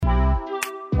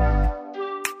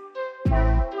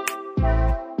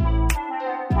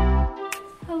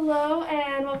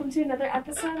to another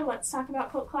episode of Let's Talk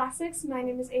About Cult Classics. My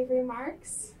name is Avery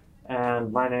Marks.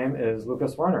 And my name is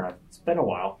Lukas Werner. It's been a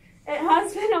while. It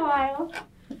has been a while.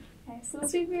 Okay, so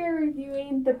this week we are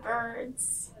reviewing The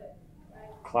Birds.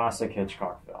 Classic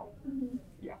Hitchcock film. Mm-hmm.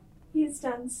 Yeah. He's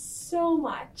done so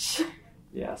much.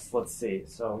 Yes, let's see.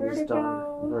 So Vertigo. he's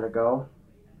done Vertigo.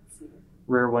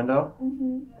 Rear Window.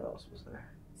 Mm-hmm. What else was there?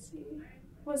 Let's see.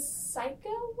 Was Psycho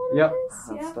one Yep,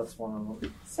 of his? that's one of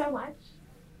them. So much.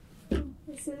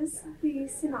 This is the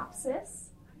synopsis.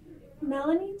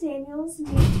 Melanie Daniels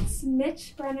meets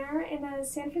Mitch Brenner in a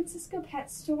San Francisco pet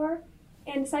store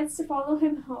and decides to follow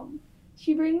him home.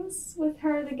 She brings with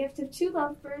her the gift of 2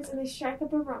 lovebirds and they strike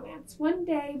up a romance. One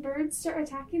day, birds start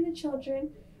attacking the children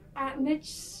at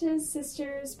Mitch's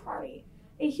sister's party.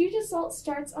 A huge assault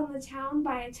starts on the town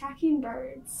by attacking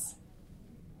birds.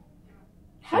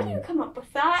 How do you come up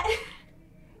with that?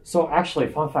 So actually,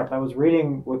 fun fact, I was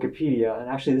reading Wikipedia, and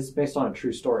actually this is based on a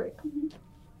true story. Mm-hmm.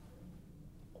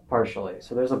 Partially.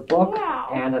 So there's a book Wow.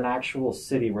 and an actual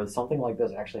city where something like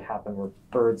this actually happened, where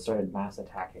birds started mass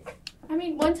attacking. I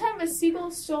mean, one time a seagull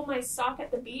stole my sock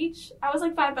at the beach. I was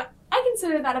like 5, but I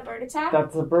consider that a bird attack.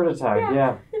 That's a bird attack,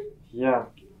 Yeah.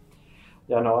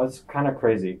 Yeah, no, it's kind of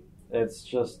crazy. It's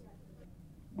just,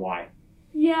 why?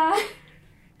 Yeah.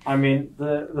 I mean,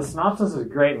 the synopsis is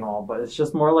great and all, but it's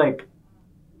just more like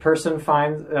person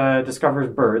discovers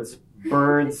birds,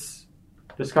 birds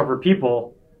discover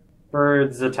people,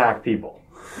 birds attack people.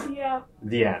 Yeah.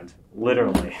 The end,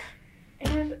 literally.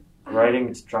 And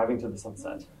Driving to the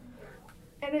sunset.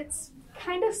 And it's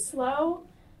kind of slow.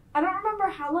 I don't remember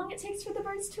how long it takes for the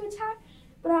birds to attack,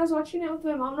 but I was watching it with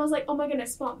my mom and I was like, oh my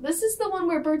goodness, Mom, this is the one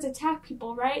where birds attack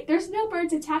people, right? There's no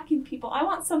birds attacking people. I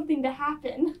want something to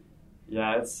happen.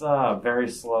 Yeah, it's very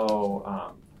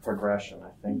slow progression.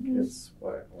 I think it's,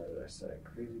 what did I say?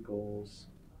 Crazy goals.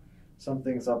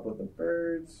 Something's up with the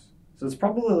birds. So it's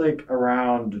probably like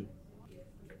around,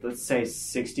 let's say,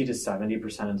 60 to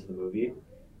 70% into the movie.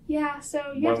 Yeah,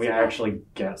 so you when have we to actually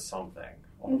get something.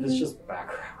 All of it's just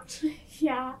background.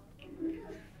 Yeah.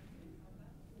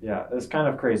 Yeah, it's kind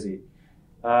of crazy.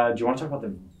 Do you want to talk about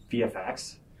the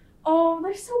VFX? Oh,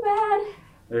 they're so bad.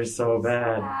 They're so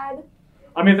bad. So bad.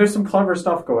 I mean, there's some clever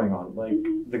stuff going on, like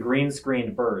the green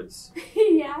screened birds.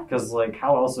 Yeah. Because, like,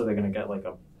 how else are they going to get, like,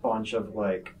 a bunch of,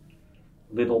 like,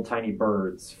 little tiny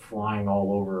birds flying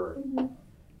all over?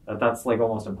 That's, like,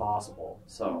 almost impossible.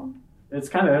 So, it's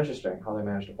kind of interesting how they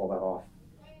managed to pull that off.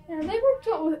 Yeah, they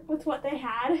worked with what they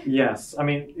had. Yes. I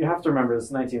mean, you have to remember, this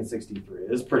is 1963.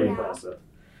 It's pretty impressive.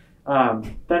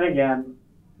 Then again,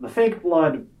 the fake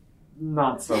blood,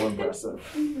 not so impressive.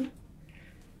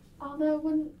 Although,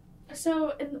 when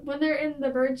they're in the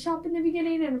bird shop in the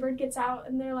beginning and a bird gets out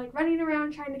and they're like running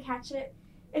around trying to catch it,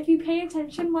 if you pay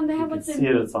attention when they have like see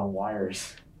it's on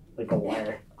wires, like a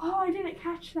wire. Oh, I didn't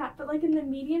catch that. But like in the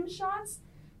medium shots,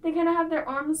 they kind of have their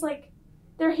arms like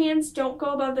their hands don't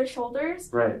go above their shoulders.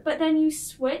 Right. But then you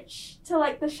switch to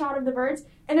like the shot of the birds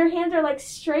and their hands are like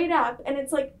straight up and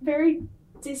it's like very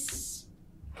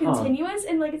discontinuous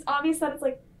and like it's obvious that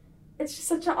it's just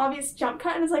such an obvious jump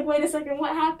cut and it's like, wait a second,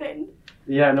 what happened?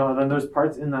 Yeah, no, and then there's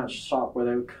parts in that shot where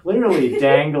they're clearly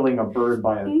dangling a bird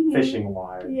by a fishing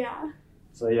wire. Yeah.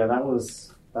 So yeah, that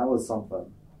was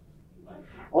something.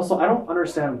 Also, I don't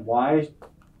understand why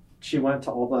she went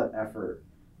to all that effort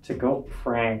to go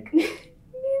prank.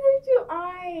 Neither do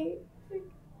I.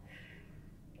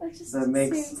 That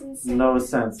makes no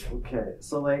sense. Okay,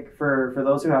 so like for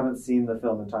those who haven't seen the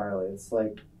film entirely, it's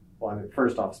like, well, I mean,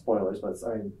 first off, spoilers, but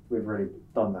we've already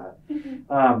done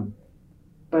that.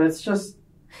 But it's just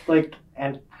like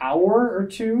an hour or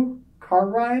 2 car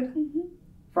ride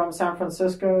from San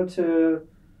Francisco to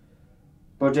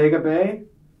Bodega Bay,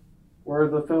 where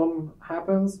the film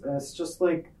happens. And it's just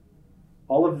like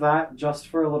all of that just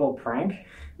for a little prank.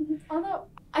 Although,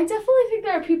 I definitely think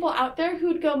there are people out there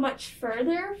who'd go much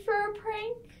further for a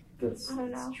prank. That's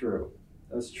true.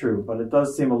 That's true, but it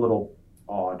does seem a little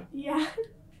odd. Yeah.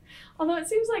 Although it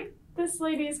seems like this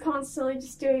lady is constantly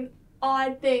just doing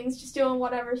odd things, just doing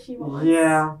whatever she wants.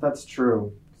 Yeah, that's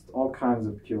true. Just all kinds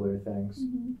of peculiar things.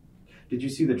 Did you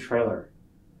see the trailer?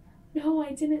 No,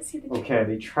 I didn't see the trailer. Okay,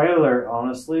 the trailer,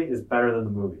 honestly, is better than the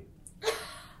movie.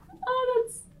 Oh,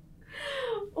 that's...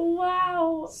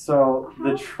 Wow. So,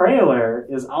 the trailer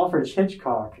is Alfred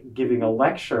Hitchcock giving a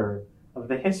lecture of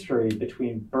the history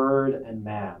between bird and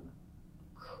man.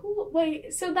 Cool.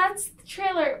 Wait, so that's the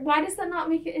trailer. Why does that not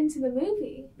make it into the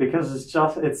movie? Because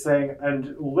it's saying,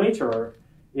 and later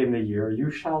in the year you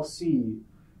shall see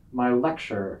my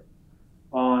lecture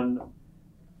on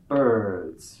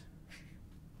birds.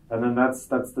 And then that's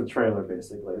the trailer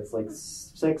basically. It's like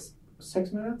six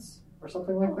minutes, or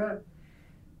something like that.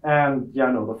 And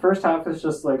yeah, no, the first half is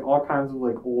just like all kinds of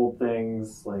like old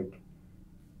things, like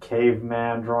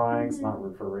caveman drawings, not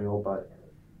for real, but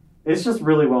it's just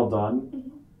really well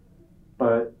done.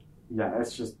 But yeah,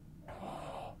 it's just.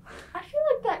 I feel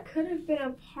like that could have been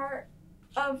a part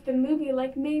of the movie.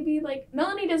 Like maybe like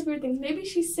Melanie does weird things. Maybe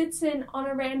she sits in on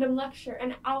a random lecture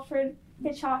and Alfred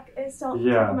Hitchcock is talking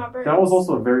about birds. That was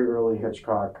also a very early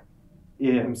Hitchcock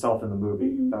himself in the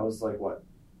movie. That was like what,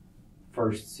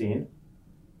 first scene?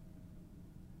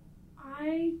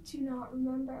 I do not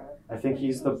remember. I think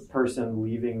he's the person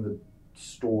leaving the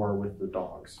store with the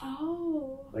dogs.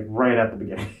 Oh. Like right at the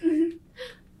beginning.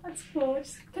 That's cool.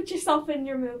 Just put yourself in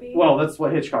your movie. Well, that's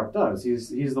what Hitchcock does.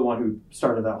 He's the one who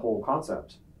started that whole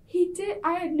concept. He did?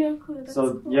 I had no clue. That's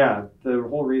so, cool. Yeah, the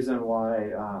whole reason why...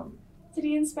 did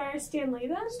he inspire Stan Lee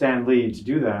then? Stan Lee to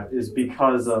do that is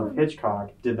because of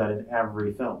Hitchcock did that in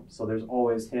every film. So there's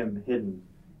always him hidden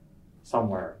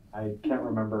somewhere. I can't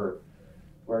remember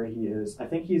where he is. I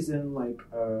think he's in like...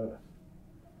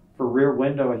 for Rear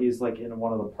Window, he's like in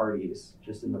one of the parties,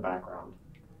 just in the background.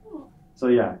 So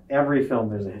yeah, every film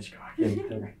there's a Hitchcock in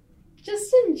there.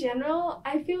 Just in general,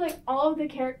 I feel like all of the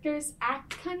characters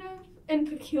act kind of in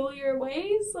peculiar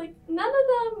ways. Like, none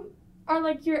of them are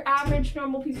like your average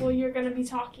normal people you're going to be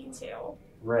talking to.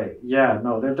 Right. Yeah,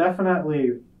 no, they're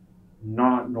definitely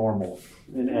not normal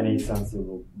in any sense of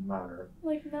the matter.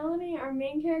 Like Melanie, our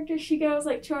main character, she goes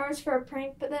like 2 hours for a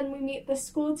prank, but then we meet the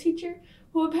school teacher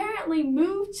who apparently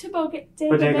moved to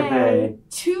Bodega Bay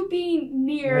to be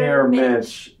near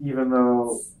Mitch, even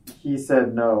though he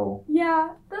said no. Yeah,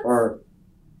 that's... Or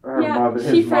her mother,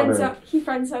 he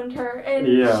friend-zoned her, and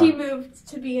she moved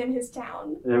to be in his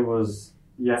town. It was,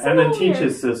 and then teach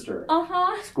his sister.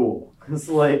 School. It's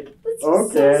like, that's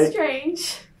okay. So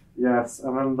strange. Yes,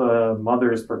 and then the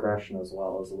mother's progression as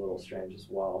well is a little strange as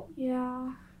well.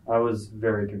 Yeah. I was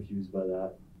very confused by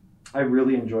that. I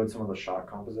really enjoyed some of the shot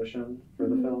composition for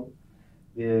the film.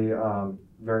 They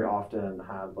very often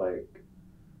had like,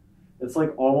 it's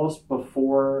like almost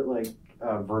before like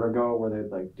Vertigo where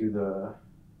they'd like do the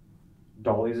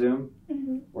dolly zoom,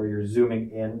 where you're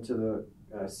zooming into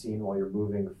the scene while you're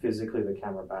moving physically the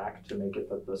camera back to make it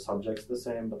that the subject's the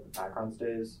same but the background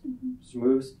stays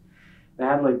moves. They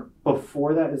had like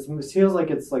before that, it feels like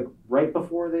it's like right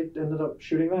before they ended up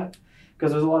shooting that,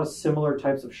 because there's a lot of similar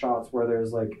types of shots where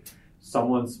there's like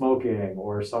someone smoking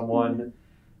or someone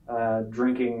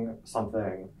drinking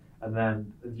something, and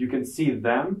then you can see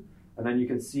them, and then you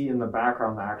can see in the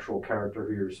background the actual character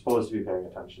who you're supposed to be paying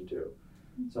attention to.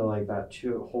 So like that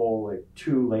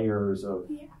two layers of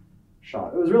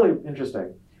shot. It was really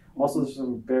interesting. Also, there's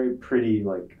some very pretty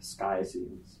like sky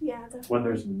scenes. Yeah, definitely. When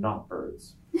there's not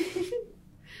birds.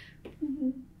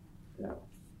 Yeah.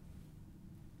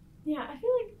 Yeah, I feel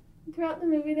like throughout the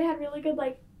movie they had really good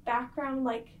like background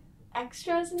like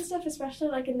extras and stuff, especially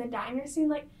like in the diner scene.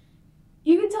 Like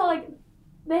you can tell like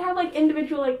they have like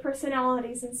individual like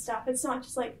personalities and stuff. It's not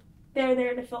just like they're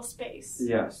there to fill space.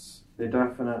 Yes, they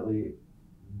definitely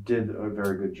did a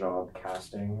very good job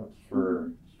casting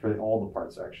for all the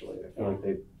parts. Actually, I feel like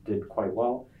they did quite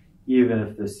well, even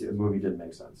if this movie didn't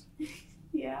make sense.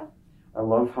 Yeah. I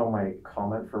love how my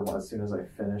comment for as soon as I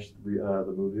finished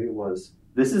the movie was,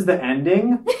 "This is the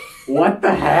ending? What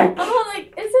the heck?" Oh,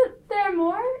 like, isn't there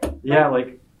more? Yeah,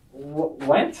 like,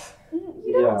 what?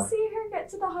 You don't see her get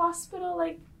to the hospital,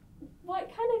 like, what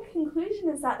kind of conclusion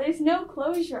is that? There's no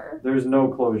closure. There's no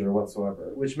closure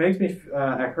whatsoever, which makes me,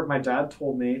 I heard my dad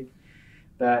told me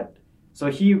that, so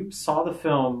he saw the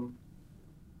film,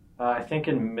 I think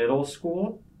in middle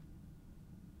school,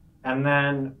 and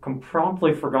then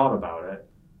promptly forgot about it.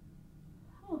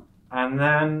 Huh. And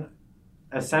then,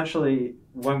 essentially,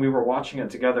 when we were watching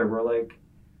it together, we're like,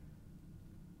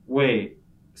 wait,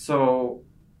 so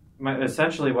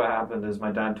essentially what happened is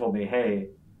my dad told me, hey,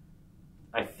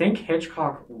 I think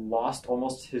Hitchcock lost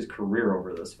almost his career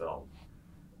over this film.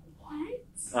 What?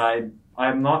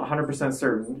 I'm not 100%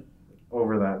 certain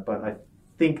over that, but I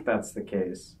think that's the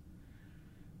case.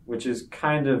 Which is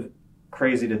kind of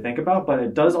crazy to think about, but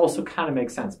it does also kind of make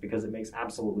sense because it makes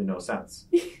absolutely no sense.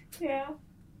 Yeah.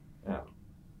 Yeah.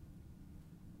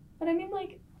 But I mean,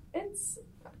 like, I feel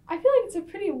like it's a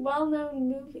pretty well-known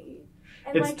movie.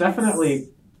 And it's definitely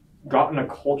gotten a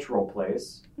cultural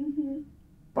place,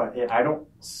 but I don't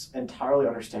entirely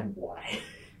understand why.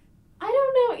 I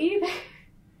don't know either.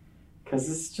 Because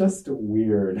it's just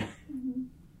weird.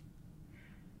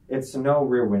 It's no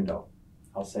Rear Window.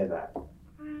 I'll say that.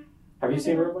 Have you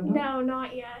seen Rear Window? No,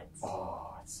 not yet.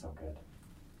 Oh, it's so good.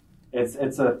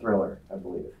 It's a thriller, I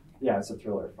believe. Yeah, it's a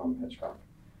thriller from Hitchcock.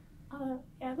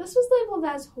 Yeah, this was labeled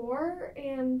as horror,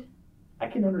 and I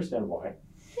can understand why.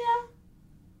 Yeah.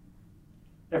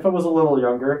 If I was a little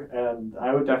younger, and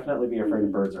I would definitely be afraid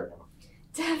of birds right now.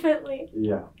 Definitely.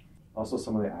 Yeah. Also,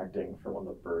 some of the acting for when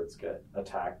the birds get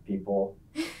attack people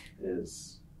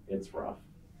it's rough.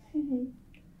 Mm-hmm.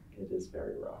 It is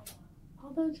very rough.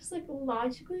 Although, just like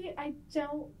logically, I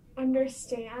don't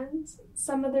understand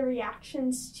some of the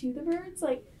reactions to the birds.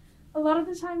 Like, a lot of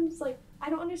the times, like, I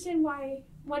don't understand why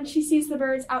when she sees the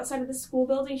birds outside of the school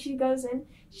building, she goes in,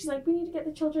 she's like, we need to get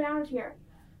the children out of here.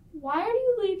 Why are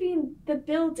you leaving the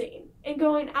building and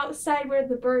going outside where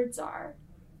the birds are?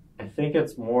 I think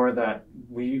it's more that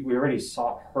we already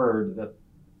heard that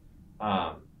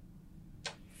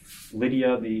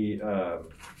Lydia,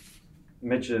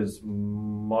 Mitch's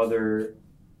mother,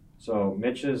 so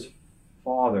Mitch's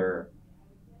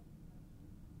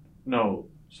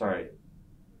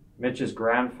Mitch's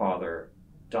grandfather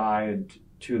died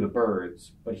to the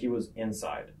birds, but he was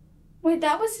inside. Wait,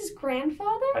 that was his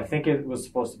grandfather? I think it was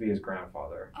supposed to be his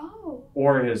grandfather. Oh.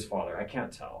 Or his father. I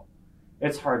can't tell.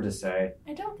 It's hard to say.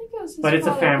 I don't think it was his but it's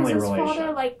father, a family his relation. His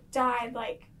father, like, died,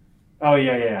 like... Oh,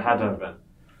 yeah, it had to have been.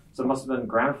 So it must have been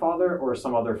grandfather or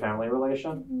some other family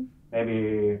relation. Mm-hmm.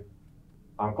 Maybe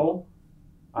uncle?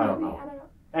 I don't know. I don't know.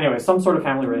 Anyway, some sort of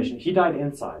family relation. He died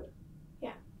inside.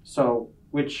 Yeah. So,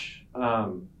 which,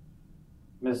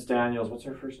 Miss Daniels, what's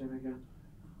her first name again?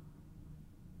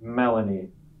 Melanie.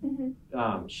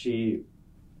 Mm-hmm. She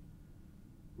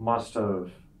must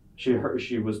have, she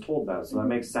was told that, so that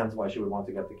makes sense why she would want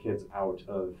to get the kids out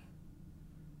of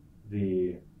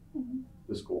the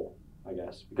school, I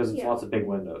guess, because it's lots of big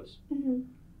windows. Mm-hmm.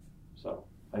 So,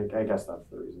 I guess that's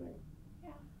the reasoning. Yeah.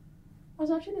 I was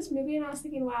watching this movie and I was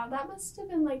thinking, wow, that must have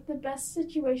been, like, the best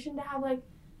situation to have, like,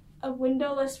 a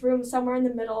windowless room somewhere in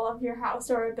the middle of your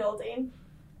house or a building.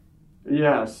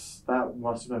 Yes, that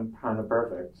must have been kind of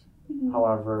perfect. Mm-hmm.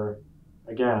 However,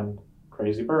 again,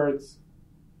 crazy birds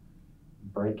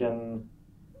breaking.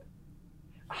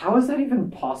 How is that even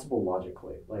possible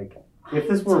logically? Like, if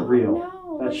this were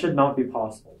real, that should not be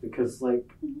possible because,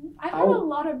 like, I've had a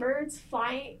lot of birds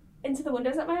fly into the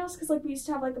windows at my house because, like, we used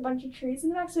to have, like, a bunch of trees in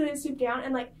the back, so they'd swoop down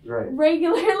and, like,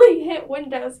 regularly hit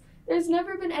windows. There's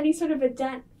never been any sort of a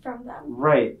dent from them.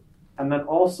 Right. And then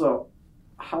also,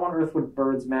 how on earth would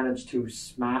birds manage to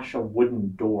smash a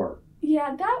wooden door?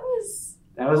 Yeah, that was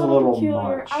a little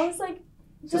peculiar. much. I was like...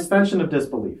 Suspension of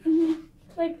disbelief.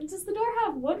 Like, does the door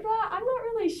have wood rot? I'm not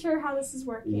really sure how this is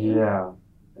working. Yeah,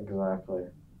 exactly.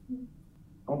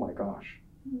 Oh my gosh.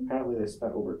 Apparently they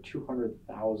spent over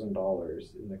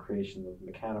 $200,000 in the creation of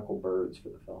mechanical birds for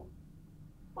the film.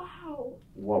 Wow.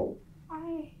 Whoa.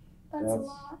 That's a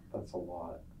lot. That's a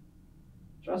lot.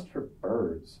 Just for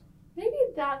birds. Maybe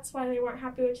that's why they weren't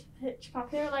happy with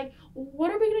Hitchcock. They were like, what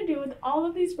are we going to do with all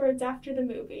of these birds after the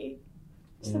movie?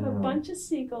 Just have a bunch of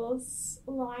seagulls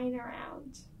lying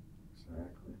around.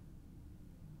 Exactly.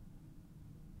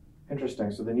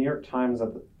 Interesting. So the New York Times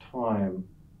at the time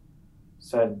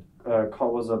said,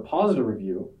 was a positive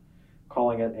review,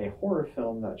 calling it a horror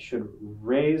film that should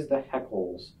raise the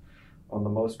heckles on the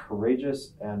most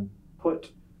courageous and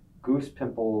put goose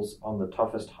pimples on the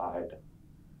toughest hide.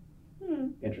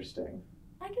 Interesting.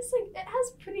 I guess, like, it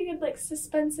has pretty good, like,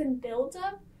 suspense and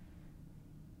build-up.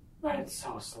 Like, it's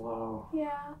so slow.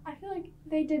 Yeah, I feel like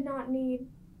they did not need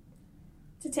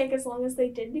to take as long as they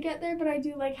did to get there, but I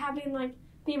do like having, like,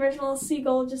 the original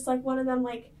seagull, just, like, one of them,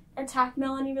 like, attack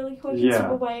Melanie really quick and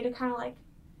swoop away to kind of, like...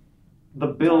 The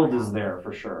build is there,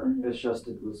 for sure. It's just,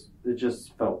 it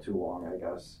just felt too long, I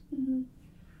guess.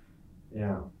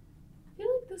 Yeah. I feel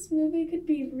like this movie could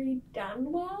be redone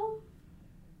well.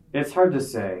 It's hard to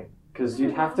say, because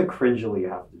you'd have to cringily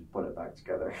have to put it back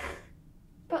together.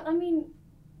 But, I mean,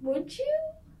 would you?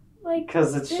 Like,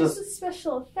 because it's there's just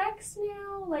special effects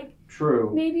now. Like, true.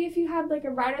 Maybe if you had, like, a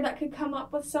writer that could come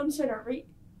up with some sort of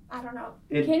I don't know.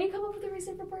 Can you come up with a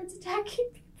reason for birds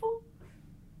attacking people?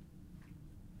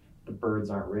 The birds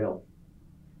aren't real.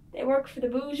 They work for the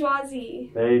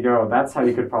bourgeoisie. There you go. That's how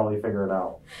you could probably figure it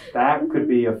out. That could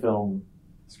be a film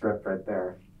script right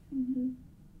there.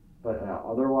 But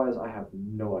otherwise, I have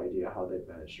no idea how they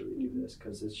managed to redo this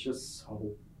because it's just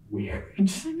so weird.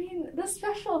 I mean, the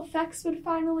special effects would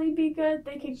finally be good.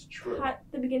 They could cut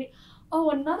the beginning. Oh,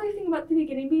 another thing about the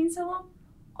beginning being so long,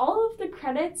 all of the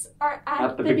credits are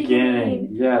at the beginning.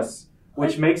 Yes.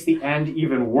 Which makes the end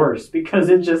even worse because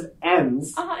it just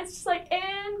ends. It's just like,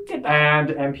 and goodbye. And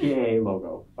MPA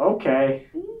logo. Okay.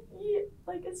 Yeah,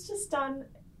 like, it's just done.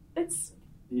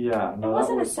 Yeah, no, it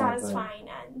wasn't was a satisfying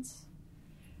end.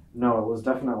 No, it was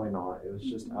definitely not. It was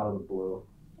just out of the blue.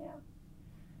 Yeah.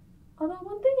 Although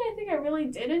one thing I think I really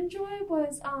did enjoy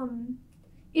was,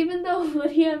 even though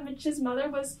Lydia, Mitch's mother,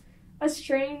 was a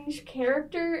strange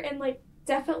character and, like,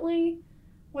 definitely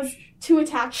was too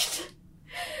attached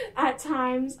at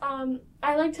times.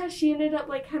 I liked how she ended up,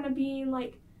 like, kind of being,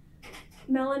 like,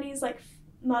 Melanie's, like,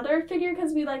 mother figure,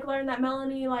 because we, like, learned that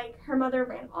Melanie, like, her mother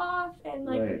ran off, and,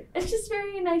 like, It's just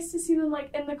very nice to see them,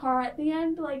 like, in the car at the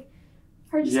end, like,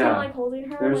 her just kind of, like, holding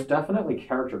her. There's like, definitely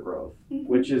character growth,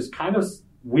 which is kind of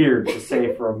weird to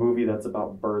say for a movie that's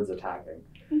about birds attacking.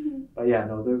 But yeah,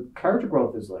 no, the character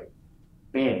growth is, like,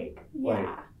 big. Yeah. Like,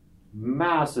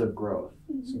 massive growth.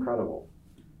 It's incredible.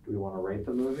 Do we want to rate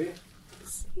the movie?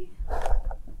 Let's see.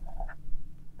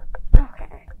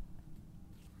 Okay.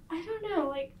 I don't know,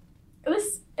 like,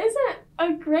 this isn't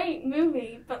a great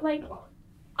movie, but, like,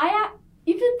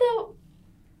 even though,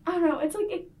 I don't know, it's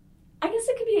like, I guess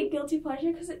it could be a guilty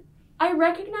pleasure, because I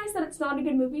recognize that it's not a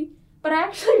good movie, but I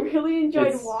actually really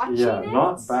enjoyed watching it. Yeah,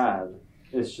 not bad.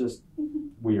 It's just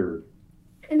weird.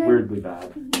 And weirdly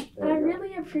bad. And I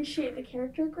really appreciate the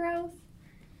character growth.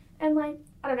 And, like,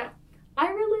 I don't know. I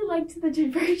really liked the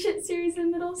Divergent series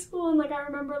in middle school, and, like, I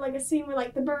remember, like, a scene where,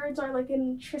 like, the birds are, like,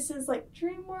 in Triss's, like,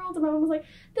 dream world, and my mom was like,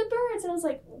 the birds, and I was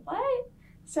like, what?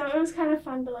 So it was kind of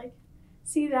fun to, like,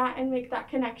 see that and make that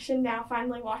connection now,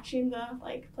 finally watching the,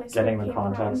 like, place getting where it the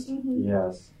came context. from.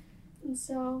 Yes. And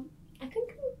so, I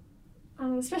think,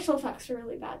 the special effects were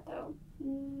really bad, though.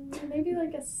 Maybe,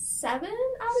 like, a 7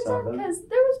 out of 10, because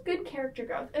there was good character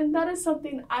growth, and that is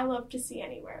something I love to see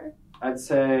anywhere. I'd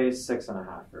say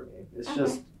 6.5 for me. It's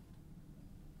just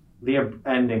the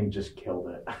ending just killed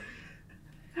it.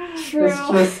 True. It's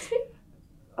just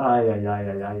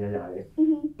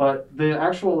But the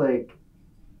actual, like,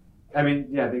 I mean,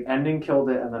 yeah, the ending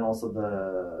killed it, and then also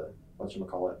the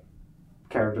whatchamacallit,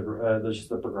 character, just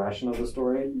the progression of the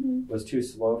story was too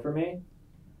slow for me.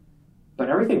 But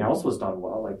everything else was done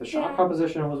well. Like, the shot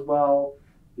composition was well.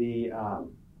 The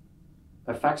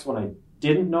effects, when I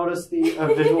didn't notice the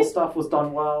visual stuff, was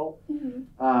done well.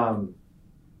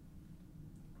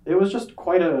 It was just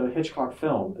quite a Hitchcock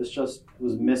film. It just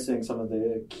was missing some of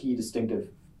the key distinctive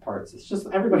parts. It's just,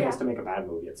 everybody has to make a bad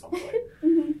movie at some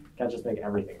point. Can't just make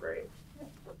everything great.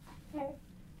 Okay.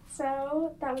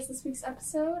 So that was this week's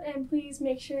episode, and please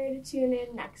make sure to tune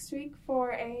in next week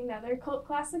for another cult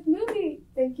classic movie.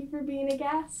 Thank you for being a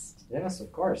guest. Yes,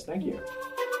 of course. Thank you.